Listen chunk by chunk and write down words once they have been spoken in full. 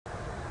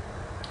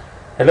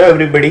Hello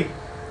everybody.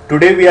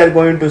 Today we are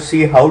going to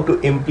see how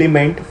to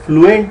implement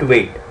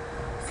FluentWait.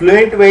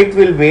 FluentWait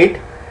will wait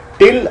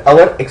till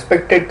our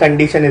expected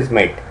condition is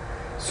met.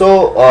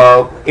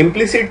 So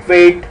implicit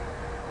wait,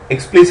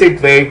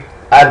 explicit wait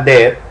are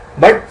there,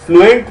 but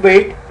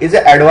FluentWait is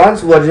an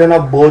advanced version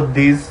of both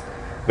these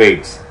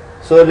waits.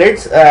 So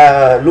let's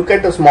look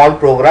at a small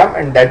program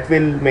and that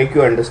will make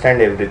you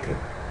understand everything.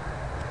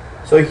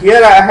 So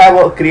here I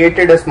have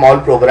created a small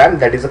program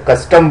that is a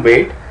custom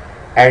wait,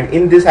 and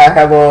in this I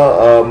have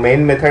a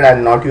main method. I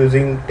am not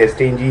using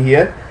test.ng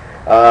here.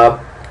 I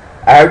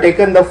have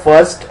taken the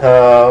first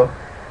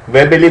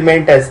web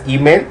element as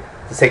email,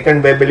 the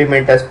second web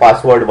element as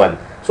password 1.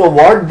 So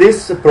what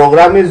this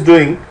program is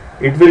doing,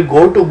 it will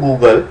go to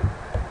Google.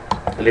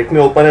 Let me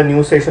open a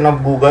new session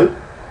of Google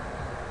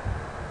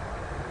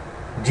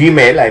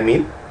Gmail. I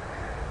mean,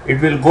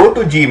 it will go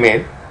to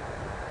Gmail.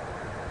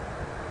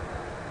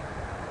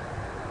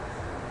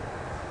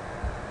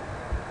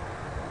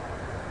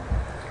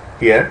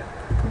 Here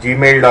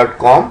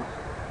gmail.com,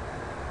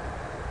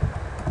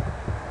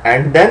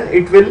 and then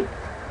it will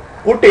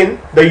put in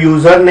the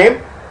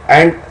username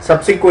and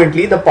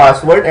subsequently the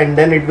password, and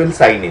then it will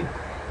sign in.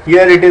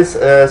 Here it is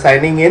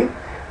signing in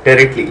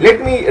directly.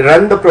 Let me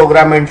run the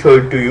program and show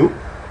it to you.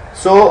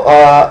 So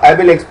I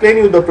will explain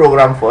you the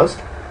program first.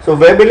 So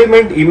web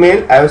element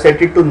email, I have set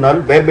it to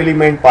null. Web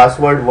element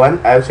password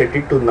 1, I have set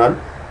it to null.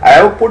 I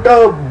have put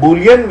a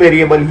boolean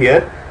variable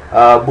here,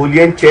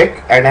 boolean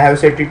check, and I have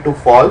set it to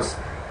false.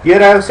 Here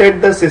I have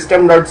set the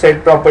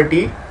system.set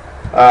property.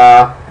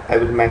 I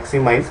will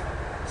maximize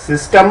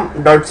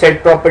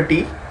system.set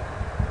property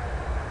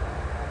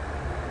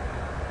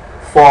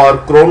for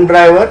Chrome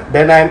driver.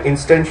 Then I am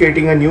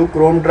instantiating a new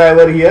Chrome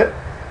driver here.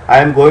 I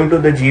am going to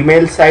the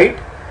Gmail site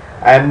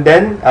and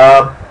then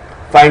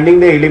finding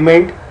the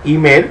element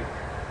email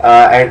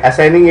and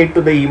assigning it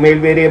to the email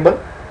variable,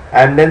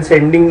 and then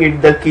sending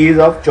it the keys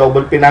of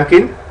Chobal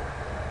Pinakin.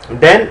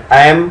 Then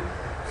I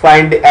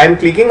am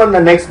clicking on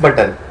the next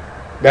button.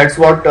 That's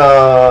what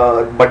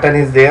button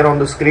is there on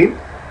the screen,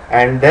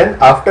 and then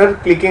after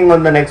clicking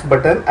on the next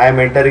button I am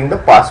entering the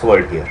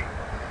password here.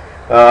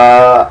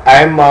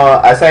 I am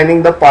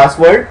assigning the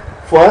password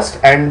first,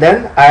 and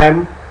then I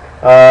am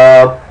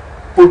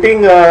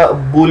putting a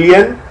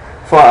boolean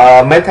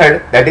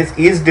method that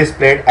is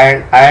displayed,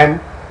 and I am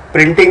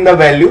printing the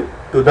value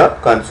to the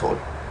console.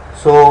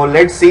 So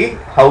let's see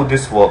how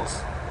this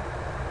works.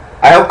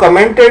 I have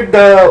commented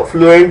the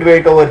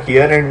FluentWait over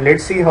here, and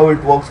let's see how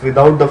it works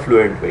without the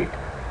FluentWait.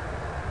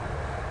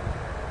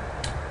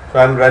 So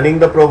I am running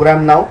the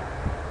program now.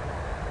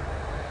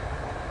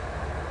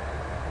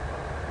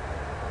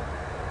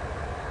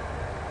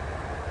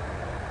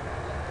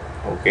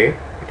 Okay,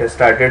 it has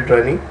started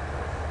running.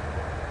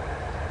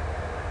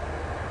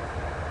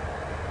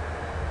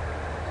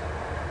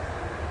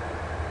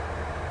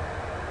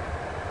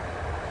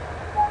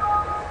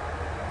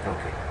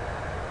 Okay.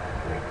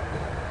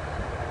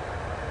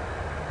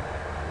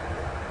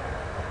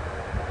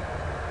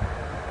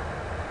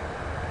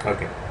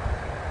 Okay,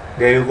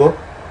 there you go.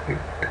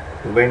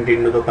 It went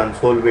into the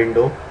console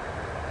window,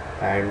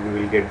 and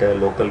we will get the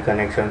local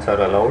connections are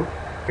allowed.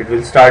 It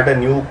will start a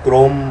new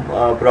Chrome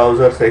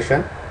browser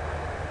session.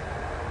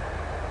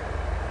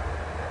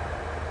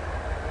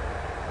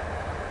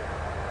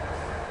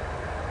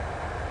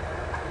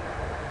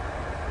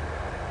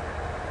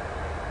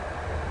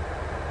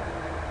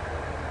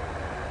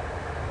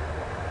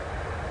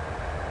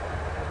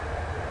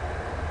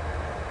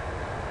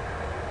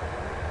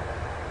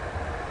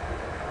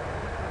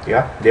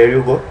 Yeah, there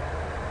you go.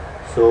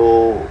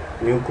 So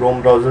new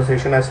Chrome browser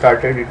session has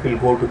started. It will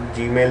go to the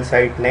Gmail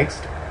site next.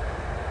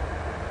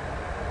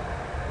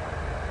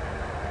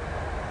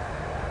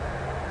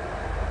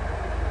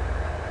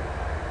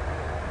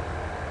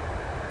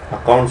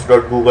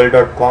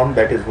 accounts.google.com,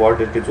 that is what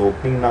it is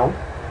opening now.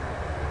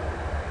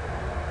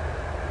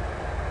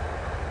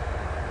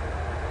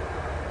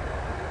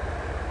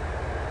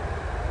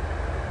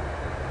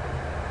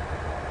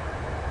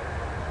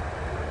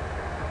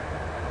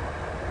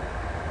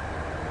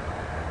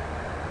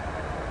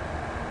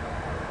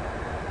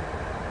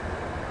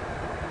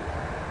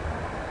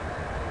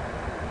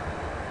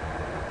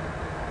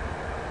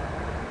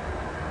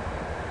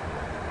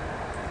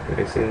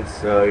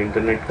 Since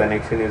internet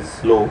connection is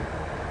slow,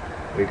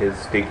 it is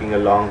taking a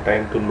long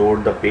time to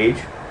load the page,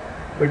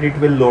 but it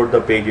will load the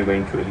page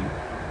eventually.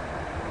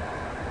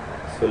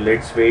 So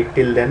let's wait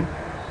till then.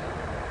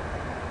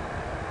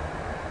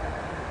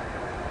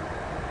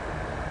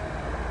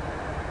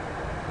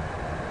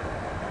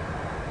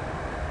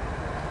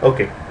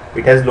 Okay,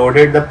 it has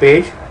loaded the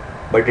page,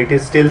 but it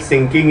is still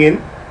syncing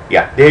in.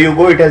 Yeah, there you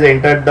go. It has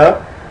entered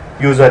the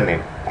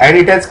username and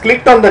it has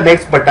clicked on the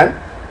next button,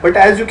 but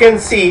as you can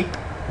see,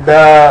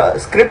 the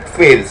script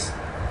fails.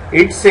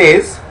 It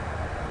says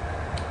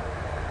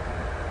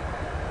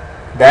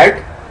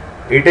that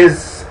it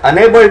is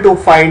unable to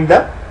find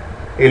the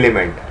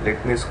element.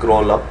 Let me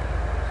scroll up.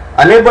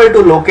 Unable to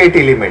locate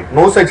element,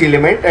 no such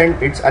element, and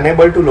it's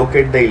unable to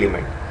locate the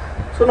element.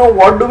 So now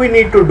what do we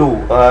need to do?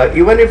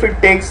 Even if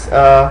it takes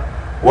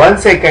 1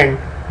 second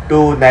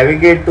to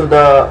navigate to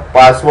the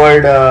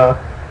password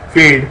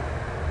field,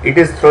 it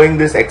is throwing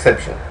this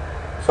exception.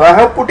 So I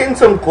have put in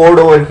some code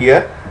over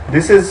here.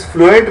 This is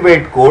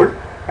FluentWait code,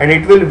 and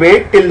it will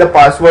wait till the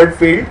password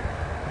field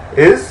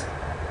is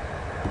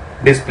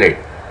displayed.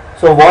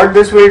 So what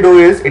this will do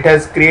is, it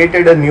has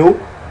created a new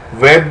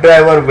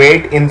WebDriver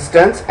wait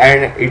instance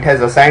and it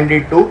has assigned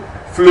it to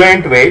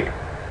FluentWait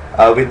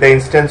with the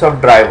instance of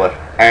driver,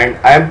 and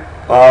I am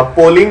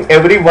polling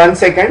every 1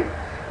 second,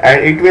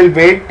 and it will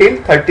wait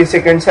till 30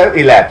 seconds have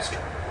elapsed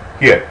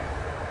here,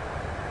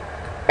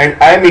 and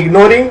I am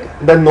ignoring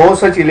the no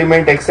such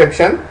element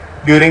exception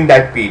during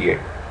that period.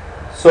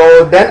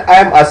 So then I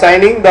am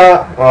assigning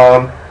the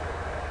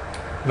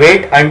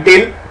wait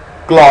until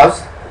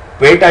clause,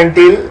 wait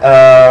until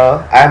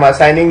I am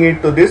assigning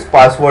it to this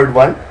password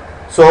 1.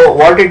 So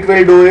what it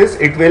will do is,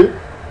 it will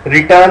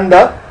return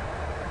the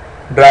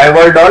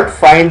driver dot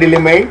find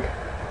element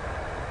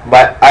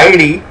by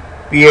ID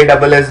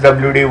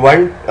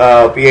PASSWD1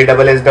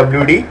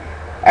 PASSWD,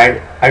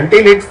 and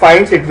until it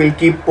finds, it will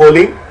keep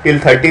polling till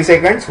 30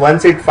 seconds.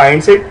 Once it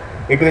finds it,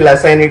 it will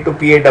assign it to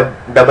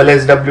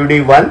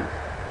PASSWD1,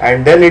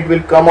 and then it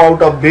will come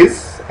out of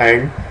this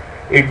and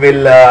it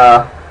will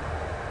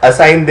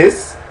assign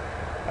this,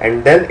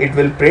 and then it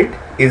will print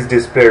is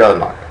displayed or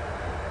not.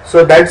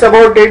 So that's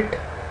about it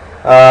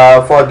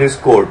for this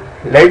code.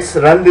 Let's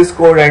run this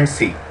code and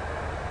see.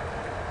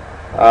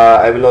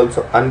 I will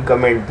also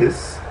uncomment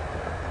this.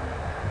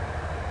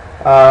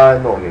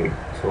 No need.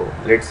 So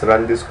let's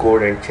run this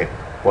code and check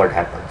what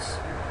happens.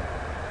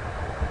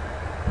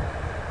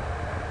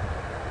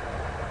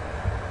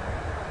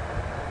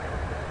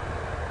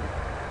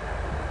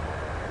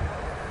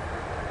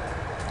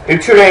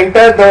 It should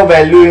enter the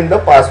value in the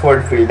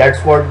password field.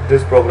 That's what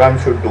this program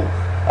should do.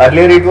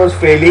 Earlier it was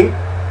failing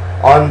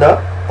on the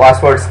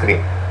password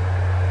screen.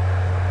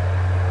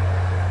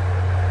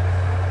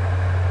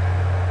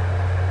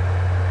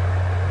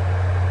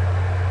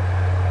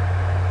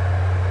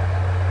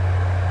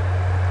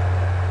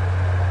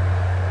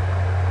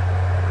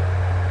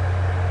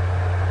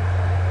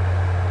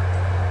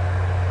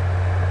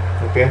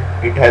 Okay,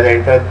 it has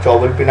entered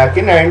Chobal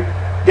Pinakin, and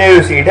there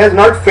you see it has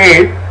not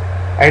failed,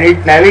 and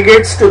it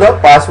navigates to the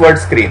password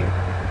screen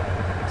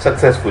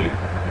successfully.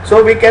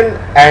 So we can,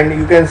 and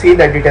you can see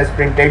that it has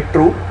printed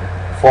true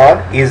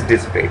for is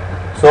displayed.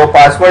 So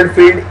password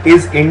field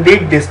is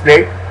indeed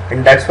displayed,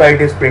 and that's why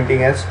it is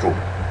printing as true.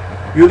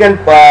 You can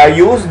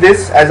use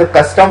this as a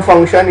custom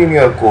function in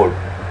your code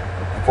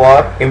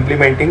for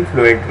implementing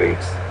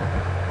FluentWaits.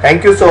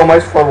 Thank you so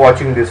much for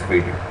watching this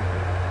video.